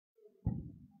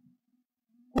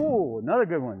Oh, another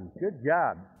good one. Good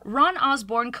job. Ron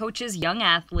Osborne coaches young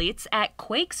athletes at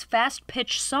Quakes Fast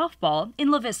Pitch Softball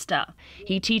in La Vista.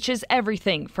 He teaches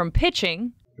everything from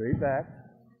pitching, Straight back,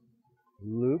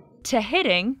 loop, to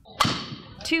hitting,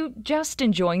 to just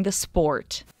enjoying the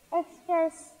sport. It's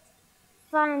just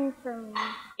fun for me.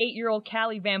 8-year-old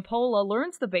Callie Vampola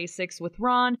learns the basics with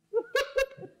Ron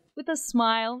with a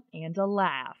smile and a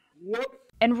laugh.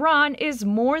 And Ron is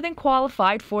more than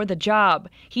qualified for the job.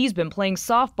 He's been playing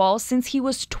softball since he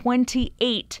was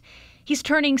 28. He's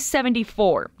turning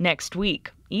 74 next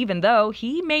week, even though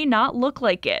he may not look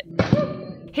like it.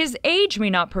 His age may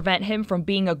not prevent him from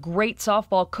being a great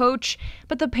softball coach,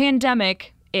 but the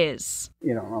pandemic is.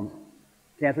 You know, I'm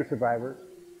a cancer survivor,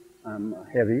 I'm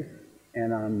heavy,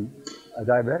 and I'm a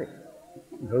diabetic.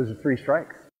 Those are 3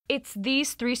 strikes. It's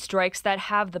these 3 strikes that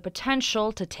have the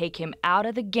potential to take him out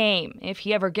of the game if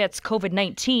he ever gets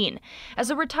COVID-19. As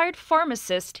a retired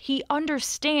pharmacist, he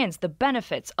understands the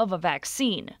benefits of a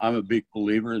vaccine. I'm a big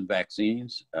believer in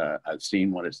vaccines. I've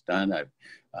seen what it's done.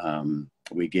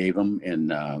 We gave them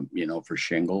for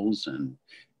shingles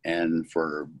and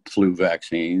for flu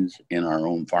vaccines in our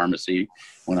own pharmacy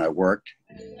when I worked.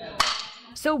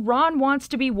 So Ron wants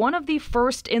to be one of the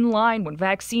first in line when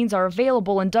vaccines are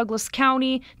available in Douglas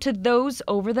County to those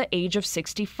over the age of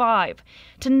 65,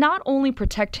 to not only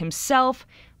protect himself,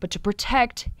 but to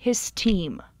protect his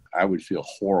team. I would feel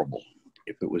horrible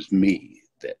if it was me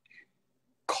that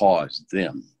caused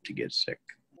them to get sick.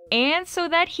 And so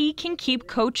that he can keep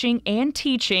coaching and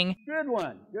teaching Good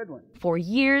one. for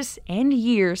years and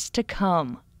years to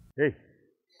come. Hey,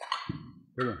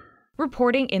 good one.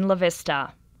 Reporting in La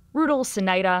Vista, Rudolph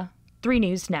Sinaida, 3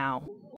 News Now.